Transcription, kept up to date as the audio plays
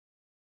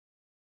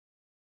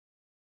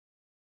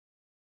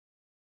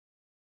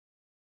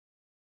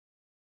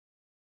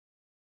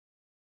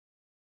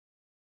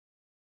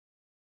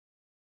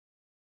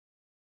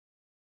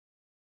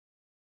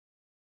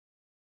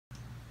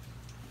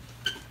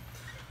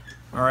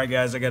Alright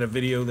guys, I got a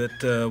video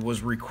that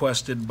was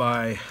requested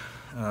by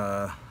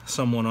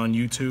someone on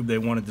YouTube. They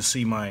wanted to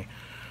see my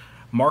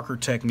marker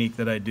technique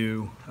that I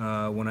do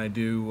when I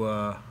do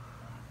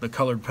the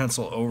colored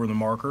pencil over the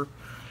marker.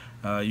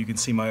 You can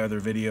see my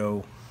other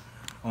video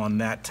on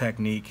that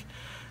technique.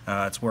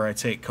 It's where I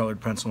take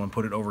colored pencil and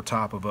put it over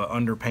top of an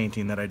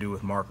underpainting that I do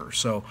with markers.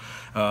 So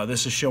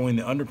this is showing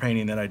the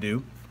underpainting that I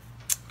do.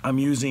 I'm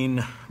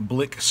using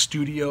Blick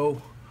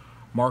Studio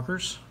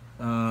markers.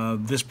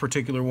 This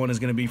particular one is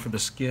going to be for the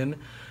skin.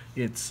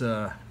 It's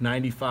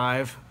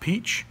 95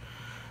 peach.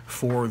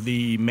 For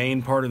the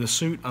main part of the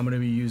suit, I'm going to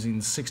be using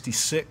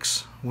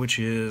 66, which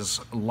is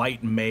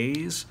light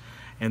maize,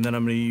 and then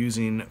I'm going to be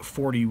using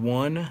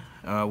 41,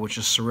 which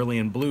is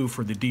cerulean blue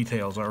for the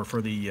details, or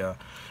for the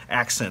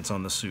accents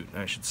on the suit,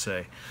 I should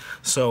say.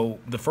 So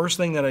the first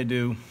thing that I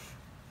do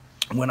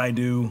when I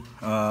do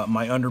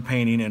my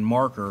underpainting and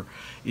marker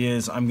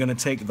is I'm going to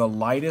take the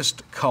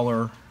lightest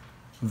color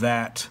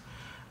that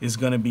is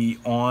going to be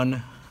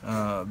on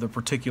the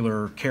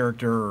particular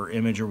character or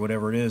image or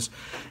whatever it is,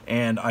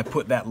 and I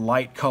put that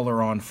light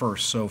color on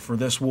first. So for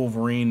this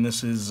Wolverine,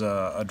 this is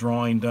a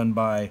drawing done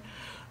by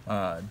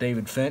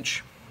David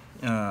Finch,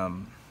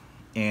 and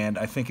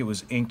I think it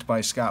was inked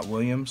by Scott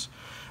Williams.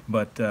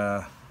 But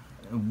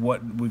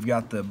what we've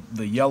got,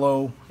 the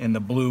yellow and the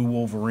blue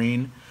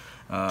Wolverine.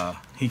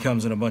 He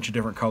comes in a bunch of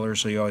different colors,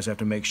 so you always have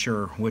to make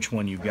sure which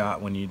one you've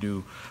got when you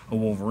do a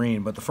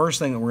Wolverine. But the first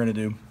thing that we're going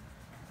to do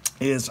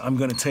is I'm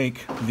going to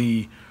take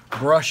the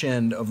brush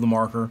end of the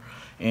marker,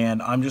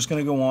 and I'm just going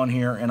to go on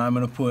here and I'm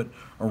going to put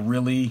a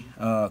really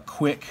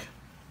quick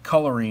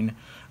coloring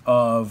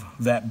of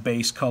that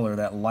base color,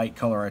 that light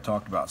color I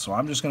talked about. So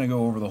I'm just going to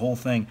go over the whole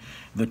thing.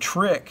 The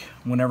trick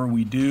whenever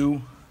we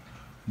do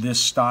this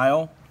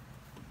style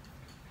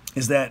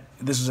is that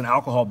this is an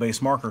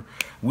alcohol-based marker.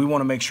 We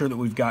want to make sure that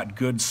we've got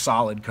good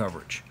solid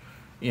coverage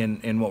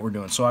in what we're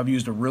doing. So I've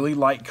used a really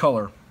light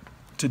color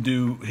to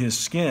do his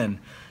skin,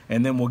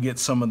 and then we'll get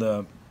some of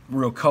the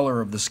real color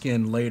of the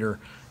skin later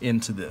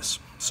into this.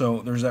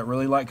 So there's that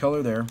really light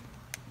color there.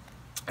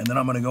 And then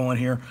I'm going to go in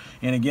here,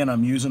 and again,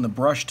 I'm using the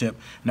brush tip.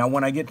 Now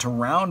when I get to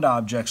round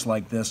objects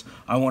like this,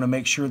 I want to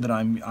make sure that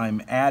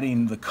I'm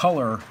adding the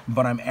color,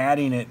 but I'm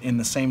adding it in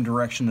the same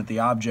direction that the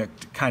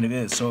object kind of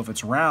is. So if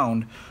it's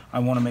round, I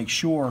want to make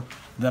sure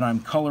that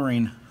I'm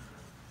coloring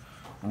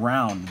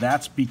round.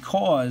 That's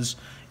because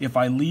if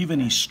I leave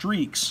any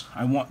streaks,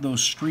 I want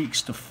those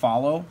streaks to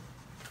follow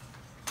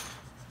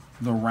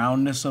the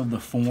roundness of the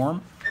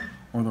form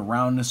or the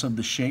roundness of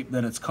the shape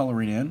that it's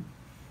coloring in.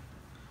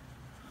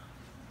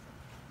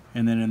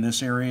 And then in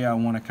this area, I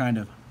want to kind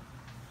of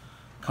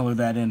color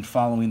that in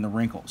following the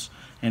wrinkles.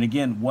 And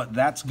again, what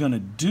that's going to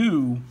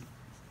do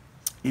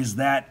is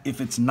that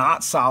if it's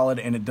not solid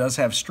and it does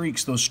have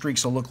streaks, those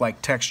streaks will look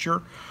like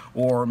texture,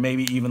 or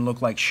maybe even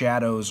look like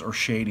shadows or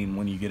shading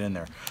when you get in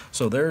there.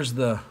 So there's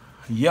the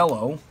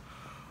yellow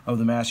of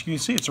the mask. You can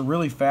see it's a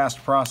really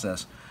fast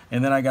process.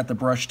 And then I got the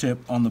brush tip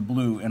on the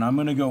blue, and I'm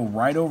going to go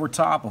right over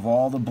top of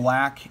all the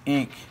black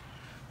ink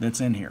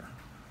that's in here.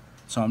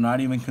 So I'm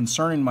not even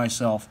concerning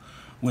myself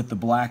with the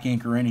black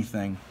ink or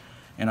anything,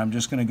 and I'm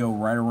just going to go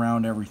right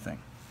around everything.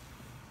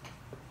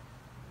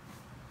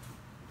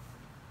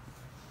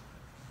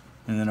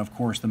 And then of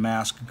course the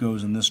mask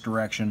goes in this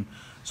direction,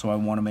 so I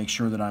want to make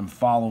sure that I'm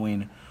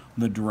following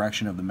the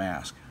direction of the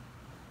mask.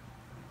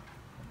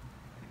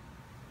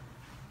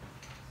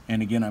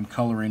 And again, I'm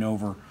coloring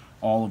over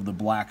all of the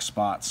black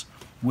spots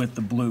with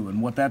the blue.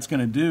 And what that's going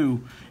to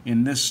do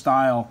in this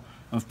style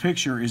of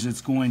picture is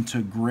it's going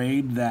to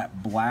grade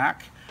that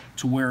black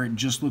to where it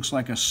just looks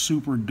like a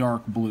super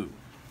dark blue.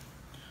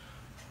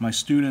 My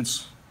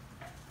students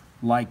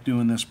like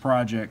doing this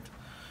project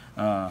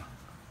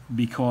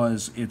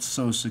because it's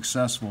so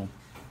successful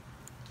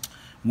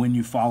when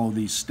you follow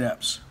these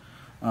steps.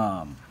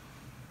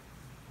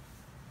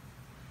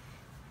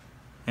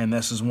 And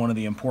this is one of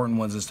the important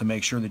ones, is to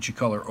make sure that you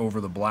color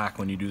over the black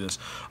when you do this.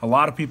 A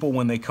lot of people,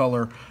 when they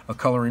color a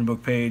coloring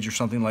book page or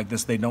something like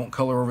this, they don't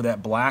color over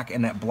that black,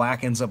 and that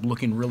black ends up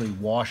looking really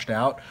washed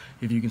out.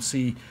 If you can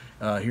see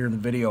here in the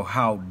video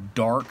how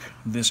dark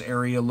this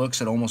area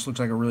looks, it almost looks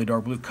like a really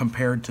dark blue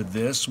compared to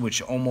this,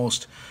 which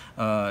almost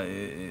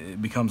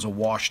it becomes a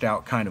washed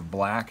out kind of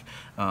black.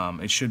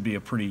 It should be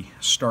a pretty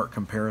stark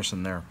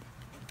comparison there.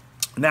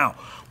 Now,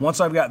 once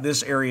I've got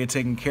this area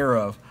taken care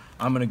of,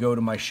 I'm going to go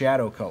to my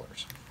shadow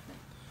colors.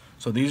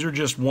 So these are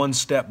just one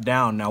step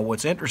down. Now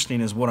what's interesting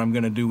is what I'm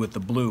going to do with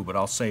the blue, but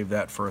I'll save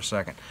that for a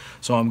second.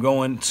 So I'm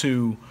going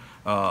to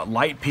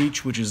light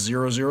peach, which is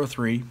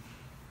 003,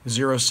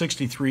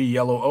 063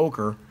 yellow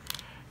ochre,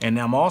 and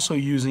I'm also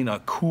using a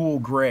cool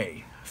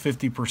gray,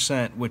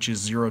 50%, which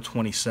is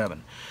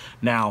 027.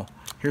 Now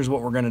here's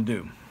what we're going to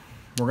do.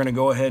 We're going to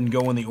go ahead and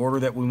go in the order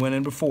that we went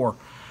in before.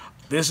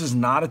 This is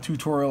not a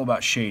tutorial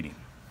about shading.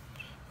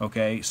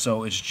 Okay,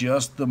 so it's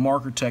just the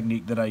marker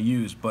technique that I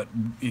use, but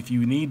if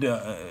you need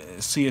to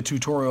see a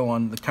tutorial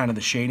on the kind of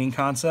the shading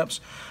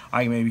concepts,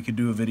 I maybe could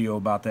do a video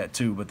about that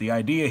too. But the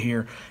idea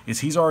here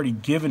is he's already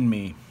given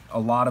me a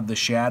lot of the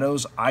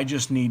shadows. I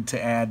just need to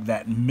add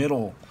that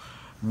middle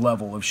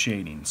level of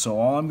shading. So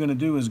all I'm going to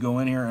do is go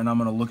in here and I'm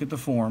going to look at the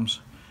forms,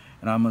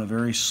 and I'm going to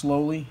very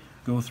slowly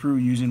go through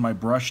using my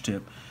brush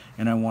tip,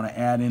 and I want to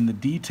add in the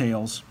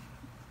details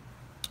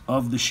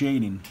of the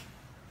shading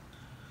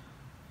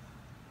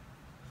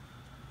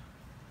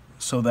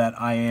so that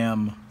I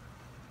am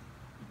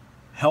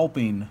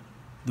helping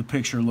the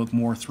picture look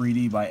more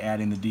 3D by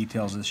adding the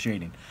details of the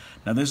shading.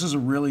 Now this is a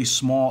really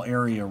small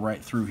area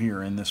right through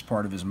here in this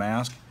part of his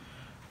mask,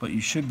 but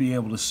you should be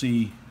able to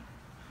see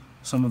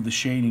some of the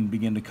shading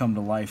begin to come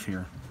to life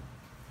here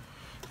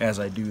as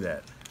I do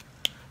that.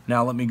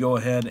 Now let me go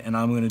ahead and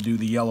I'm going to do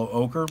the yellow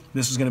ochre.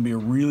 This is going to be a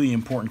really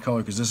important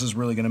color because this is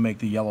really going to make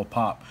the yellow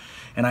pop.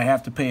 And I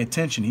have to pay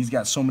attention. He's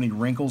got so many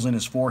wrinkles in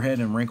his forehead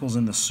and wrinkles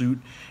in the suit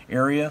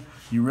area.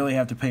 You really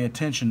have to pay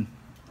attention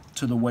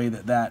to the way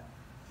that that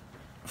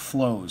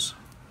flows.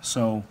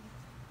 So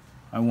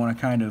I want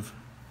to kind of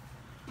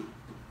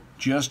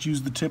just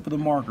use the tip of the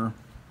marker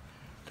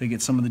to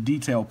get some of the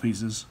detail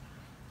pieces.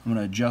 I'm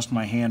going to adjust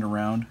my hand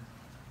around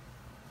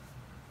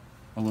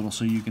a little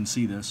so you can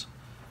see this,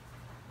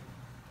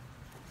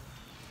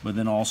 but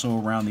then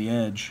also around the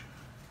edge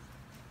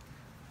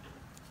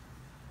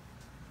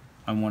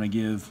I want to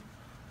give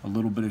a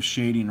little bit of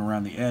shading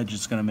around the edge.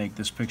 It's going to make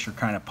this picture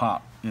kind of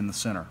pop in the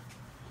center.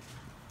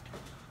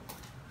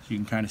 So you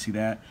can kind of see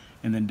that.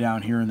 And then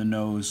down here in the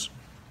nose,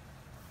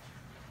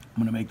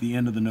 I'm going to make the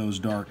end of the nose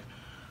dark,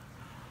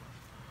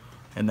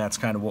 and that's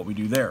kind of what we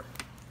do there.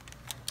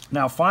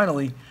 Now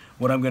finally,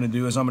 what I'm going to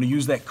do is I'm going to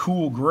use that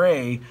cool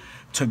gray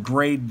to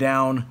grade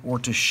down or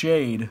to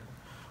shade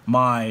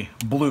my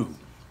blue.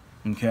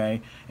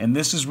 Okay, and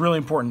this is really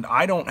important.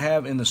 I don't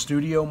have in the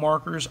studio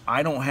markers,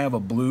 I don't have a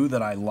blue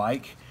that I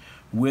like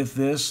with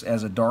this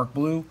as a dark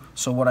blue.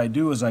 So what I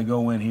do is I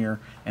go in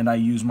here and I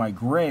use my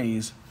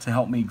grays to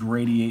help me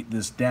gradiate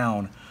this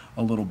down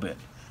a little bit.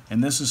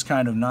 And this is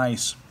kind of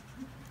nice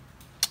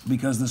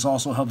because this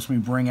also helps me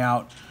bring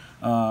out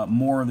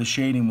more of the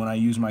shading when I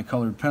use my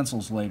colored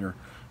pencils later,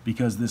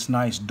 because this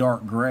nice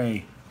dark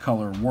gray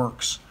color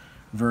works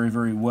very,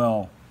 very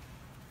well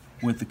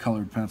with the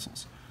colored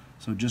pencils.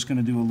 So just going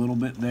to do a little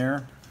bit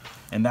there,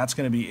 and that's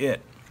going to be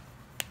it.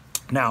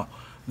 Now,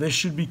 this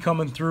should be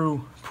coming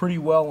through pretty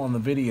well on the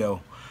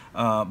video,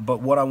 but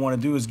what I want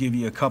to do is give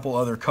you a couple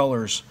other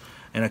colors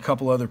and a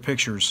couple other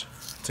pictures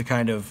to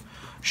kind of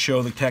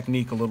show the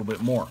technique a little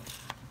bit more.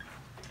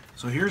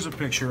 So here's a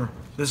picture.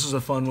 This is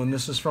a fun one.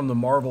 This is from the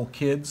Marvel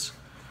Kids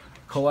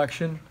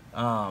collection.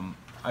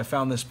 I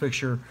found this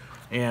picture,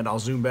 and I'll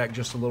zoom back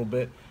just a little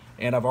bit,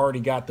 and I've already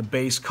got the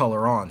base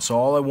color on. So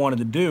all I wanted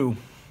to do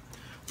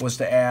was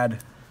to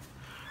add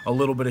a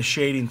little bit of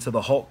shading to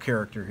the Hulk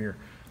character here,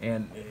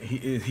 and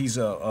he's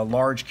a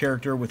large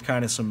character with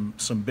kind of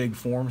some big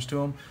forms to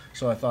him,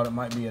 so I thought it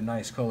might be a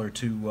nice color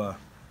or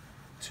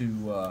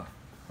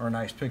a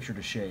nice picture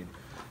to shade.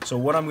 So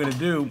what I'm going to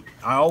do,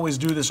 I always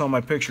do this on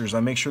my pictures,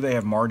 I make sure they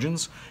have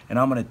margins, and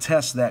I'm going to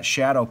test that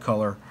shadow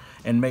color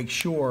and make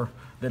sure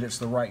that it's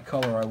the right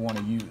color I want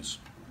to use.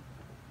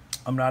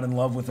 I'm not in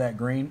love with that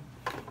green,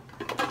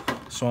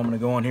 so I'm going to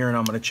go in here and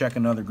I'm going to check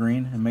another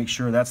green and make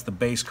sure that's the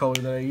base color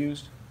that I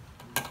used.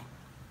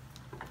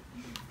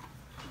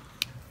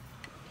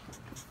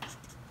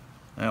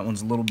 That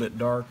one's a little bit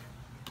dark.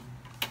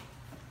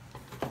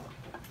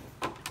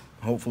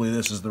 Hopefully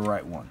this is the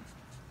right one.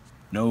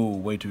 No,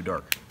 way too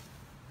dark.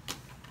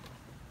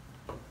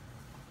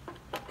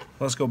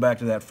 Let's go back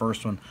to that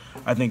first one.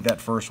 I think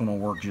that first one will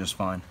work just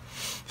fine.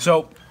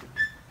 So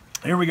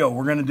here we go.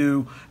 We're going to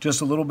do just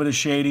a little bit of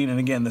shading, and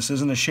again, this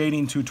isn't a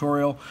shading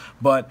tutorial,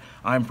 but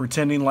I'm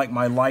pretending like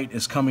my light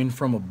is coming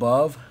from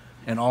above,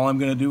 and all I'm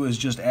going to do is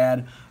just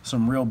add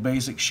some real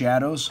basic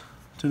shadows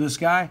to this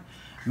guy,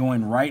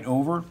 going right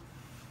over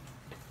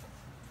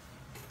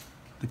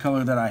the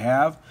color that I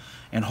have,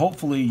 and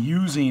hopefully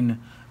using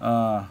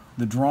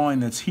the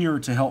drawing that's here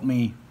to help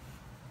me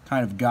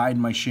kind of guide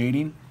my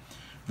shading.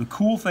 The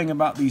cool thing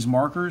about these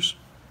markers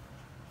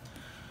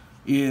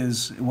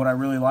is, what I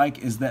really like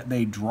is that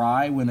they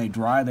dry. When they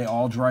dry, they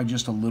all dry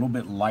just a little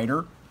bit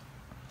lighter.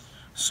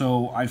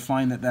 So I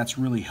find that that's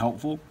really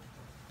helpful,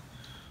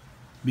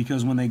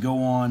 because when they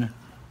go on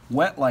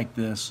wet like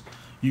this,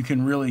 you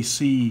can really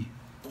see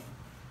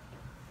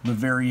the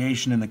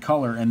variation in the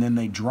color, and then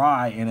they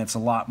dry and it's a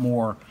lot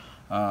more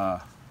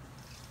of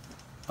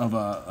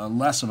a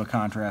less of a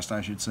contrast, I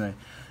should say,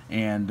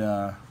 and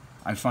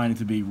I find it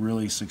to be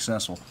really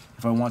successful.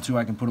 If I want to,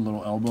 I can put a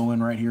little elbow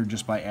in right here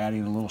just by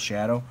adding a little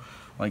shadow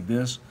like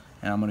this,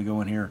 and I'm going to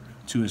go in here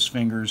to his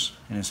fingers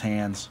and his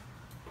hands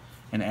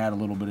and add a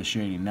little bit of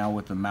shading. Now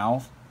with the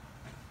mouth,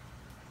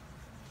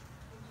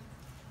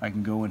 I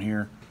can go in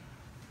here,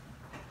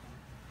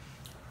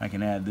 I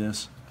can add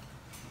this,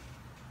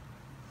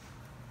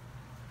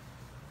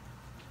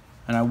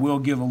 and I will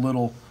give a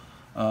little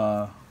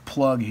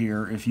plug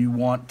here. If you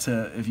want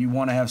to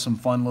have some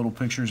fun little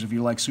pictures, if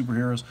you like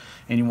superheroes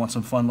and you want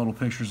some fun little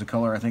pictures of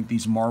color, I think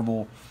these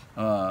Marvel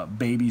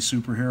Baby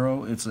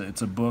Superhero,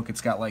 it's a book. It's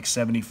got like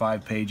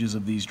 75 pages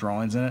of these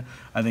drawings in it.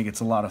 I think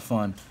it's a lot of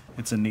fun.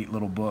 It's a neat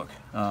little book,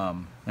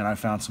 and I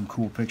found some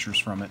cool pictures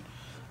from it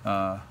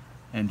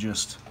and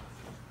just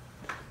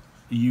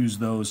use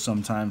those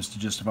sometimes to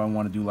just if I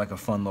want to do like a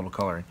fun little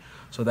coloring.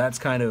 So that's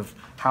kind of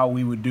how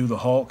we would do the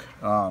Hulk.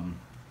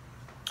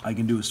 I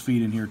can do his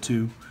feet in here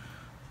too.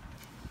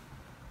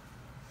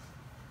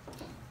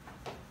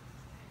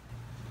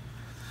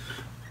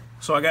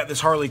 So I got this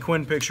Harley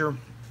Quinn picture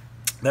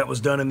that was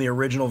done in the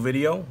original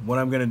video. What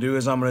I'm going to do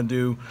is I'm going to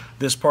do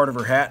this part of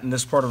her hat and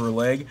this part of her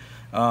leg.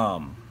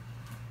 I'll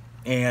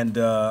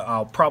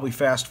probably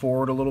fast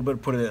forward a little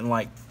bit, put it in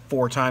like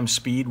 4 times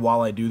speed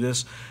while I do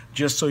this,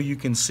 just so you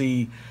can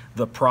see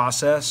the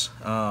process.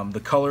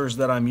 The colors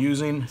that I'm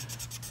using,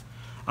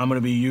 I'm going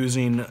to be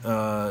using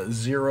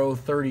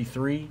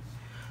 033,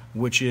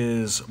 which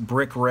is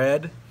brick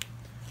red,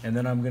 and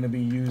then I'm going to be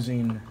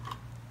using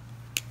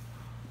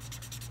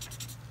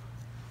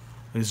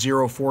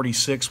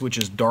 046, which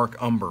is dark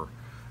umber,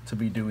 to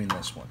be doing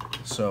this one.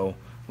 So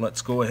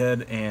let's go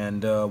ahead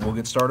and we'll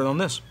get started on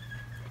this.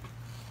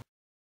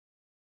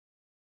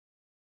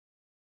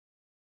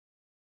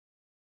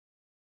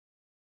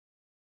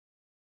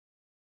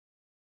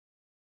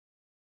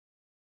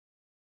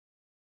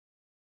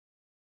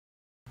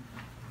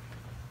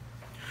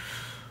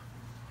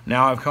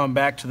 Now I've come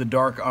back to the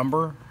dark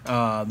umber.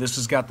 This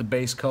has got the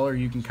base color.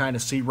 You can kind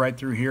of see right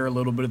through here a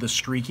little bit of the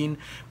streaking,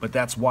 but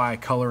that's why I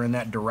color in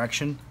that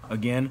direction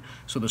again.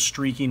 So the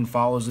streaking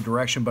follows the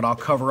direction, but I'll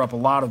cover up a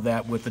lot of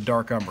that with the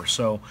dark umber.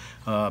 So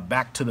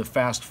back to the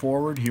fast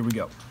forward. Here we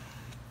go.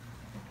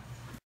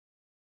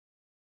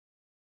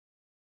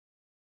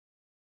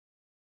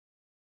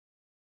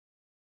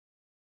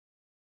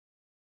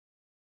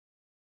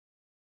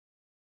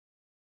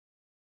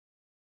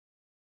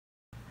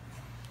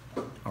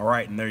 All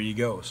right, and there you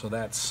go. So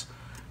that's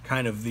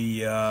kind of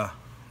the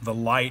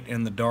light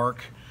and the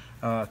dark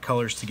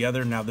colors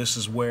together. Now this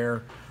is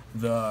where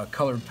the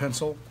colored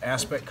pencil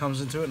aspect comes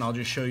into it, and I'll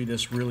just show you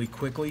this really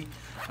quickly.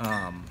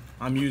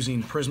 I'm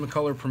using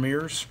Prismacolor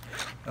Premiers,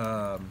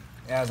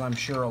 as I'm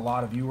sure a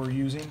lot of you are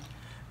using.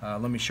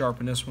 Let me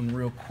sharpen this one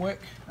real quick.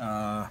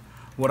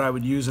 What I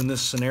would use in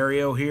this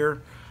scenario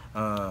here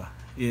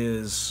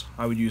is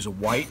I would use a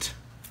white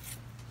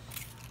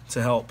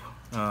to help.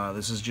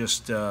 This is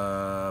just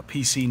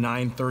PC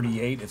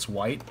 938, it's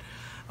white.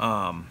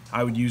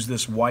 I would use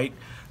this white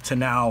to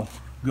now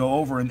go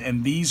over,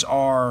 and these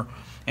are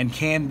and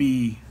can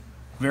be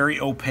very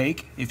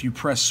opaque if you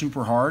press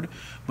super hard,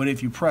 but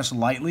if you press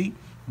lightly,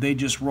 they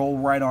just roll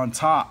right on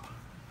top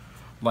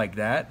like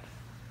that,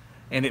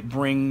 and it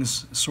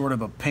brings sort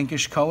of a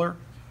pinkish color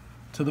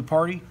to the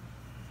party.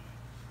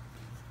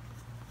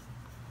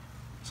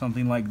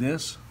 Something like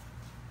this.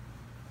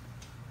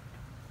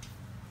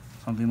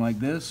 Something like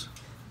this.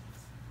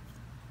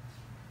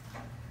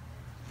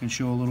 Can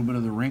show a little bit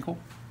of the wrinkle.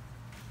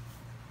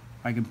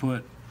 I can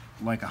put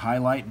like a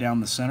highlight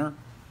down the center.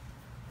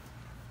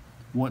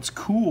 What's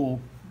cool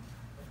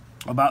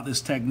about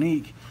this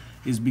technique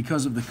is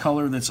because of the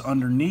color that's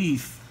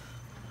underneath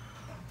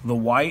the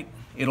white,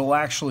 it'll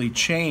actually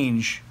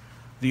change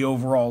the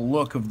overall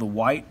look of the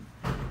white,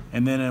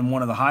 and then in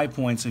one of the high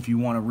points, if you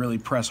want to really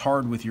press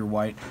hard with your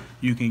white,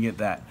 you can get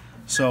that.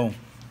 So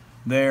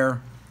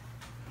there,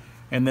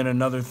 and then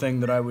another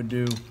thing that I would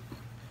do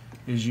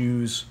is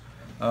use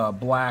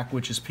black,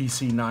 which is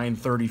PC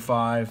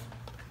 935,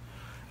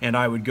 and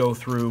I would go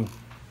through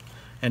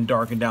and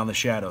darken down the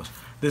shadows.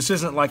 This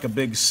isn't like a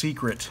big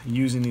secret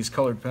using these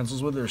colored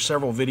pencils with. There's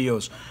several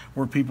videos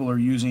where people are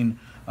using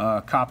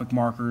Copic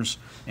markers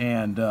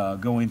and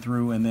going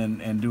through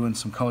and doing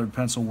some colored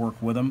pencil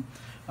work with them.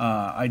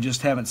 I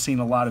just haven't seen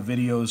a lot of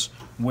videos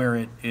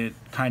where it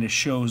kind of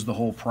shows the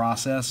whole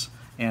process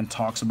and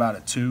talks about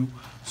it too.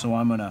 So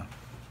I'm gonna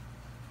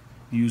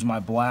use my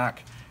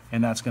black,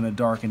 and that's gonna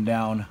darken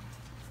down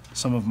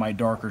some of my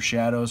darker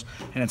shadows,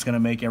 and it's going to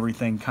make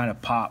everything kind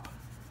of pop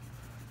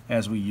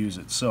as we use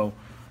it. So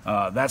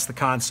that's the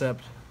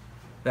concept,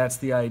 that's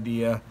the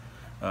idea.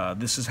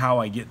 This is how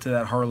I get to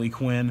that Harley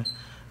Quinn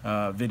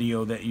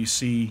video that you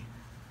see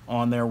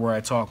on there, where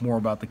I talk more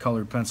about the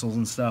colored pencils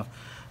and stuff.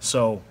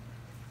 So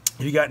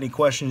if you got any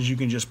questions, you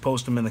can just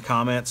post them in the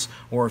comments,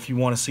 or if you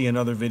want to see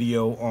another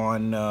video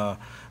on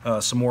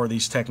some more of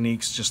these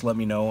techniques, just let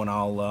me know, and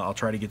I'll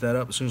try to get that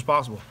up as soon as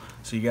possible.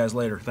 See you guys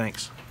later.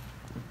 Thanks.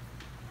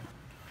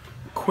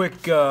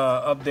 Quick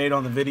update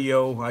on the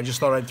video. I just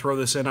thought I'd throw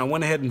this in. I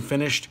went ahead and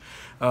finished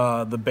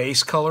the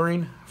base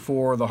coloring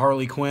for the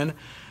Harley Quinn,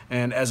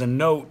 and as a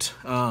note,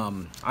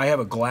 I have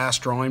a glass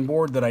drawing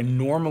board that I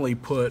normally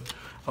put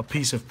a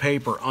piece of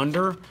paper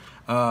under.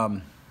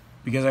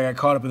 Because I got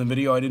caught up in the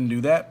video, I didn't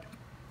do that.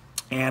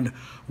 And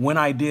when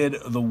I did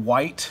the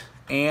white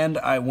and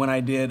when I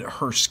did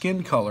her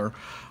skin color,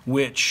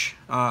 which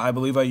I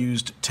believe I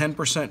used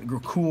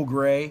 10% cool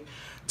gray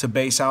to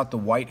base out the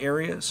white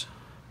areas,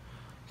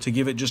 to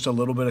give it just a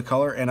little bit of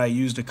color, and I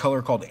used a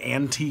color called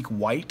antique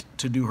white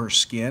to do her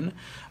skin.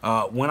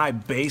 When I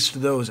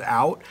based those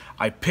out,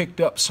 I picked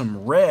up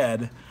some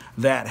red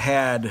that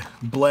had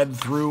bled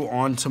through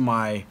onto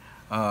my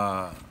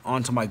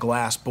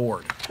glass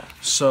board.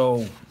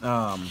 So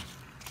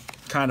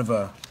kind of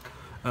a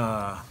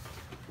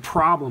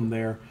problem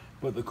there,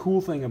 But the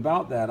cool thing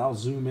about that, I'll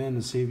zoom in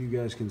and see if you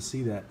guys can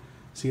see that.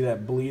 See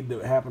that bleed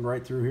that happened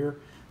right through here?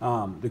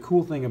 The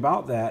cool thing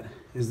about that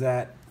is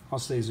that, I'll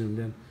stay zoomed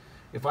in.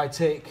 If I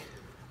take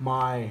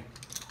my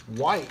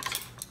white,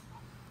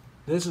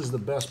 this is the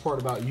best part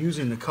about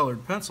using the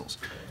colored pencils.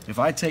 If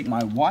I take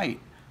my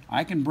white,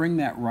 I can bring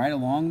that right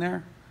along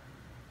there,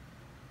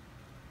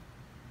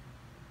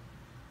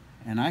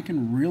 and I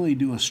can really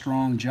do a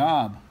strong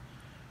job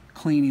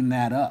cleaning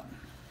that up,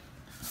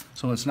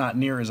 so it's not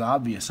near as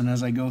obvious. And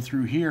as I go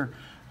through here,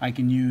 I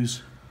can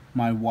use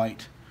my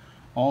white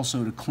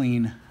also to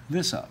clean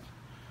this up,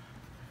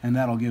 and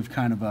that'll give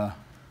kind of a,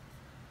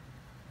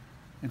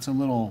 it's a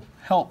little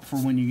help for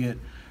when you get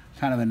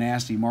kind of a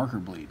nasty marker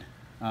bleed,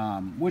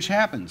 which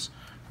happens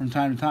from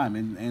time to time.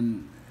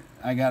 And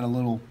I got a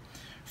little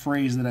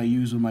phrase that I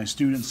use with my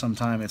students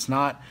sometime. It's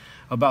not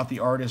about the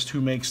artist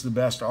who makes the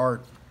best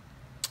art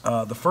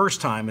the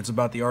first time, it's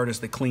about the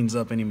artist that cleans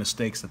up any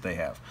mistakes that they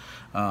have.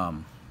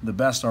 The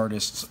best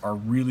artists are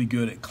really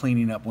good at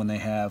cleaning up when they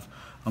have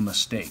a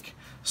mistake.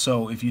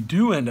 So if you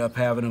do end up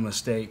having a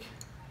mistake,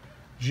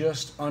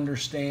 just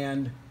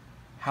understand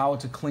how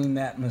to clean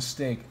that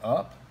mistake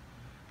up,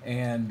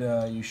 and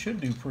you should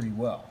do pretty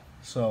well.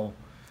 So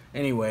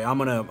anyway, I'm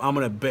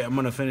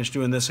gonna finish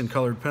doing this in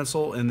colored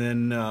pencil, and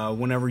then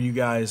whenever you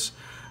guys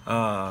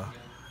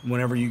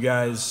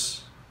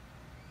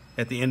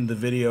at the end of the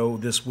video,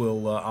 this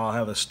will I'll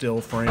have a still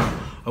frame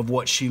of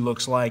what she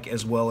looks like,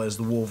 as well as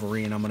the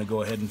Wolverine. I'm going to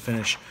go ahead and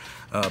finish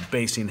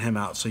basing him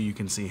out so you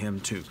can see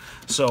him too.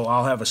 So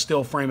I'll have a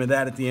still frame of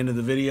that at the end of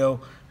the video.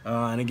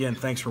 And again,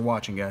 thanks for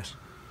watching, guys.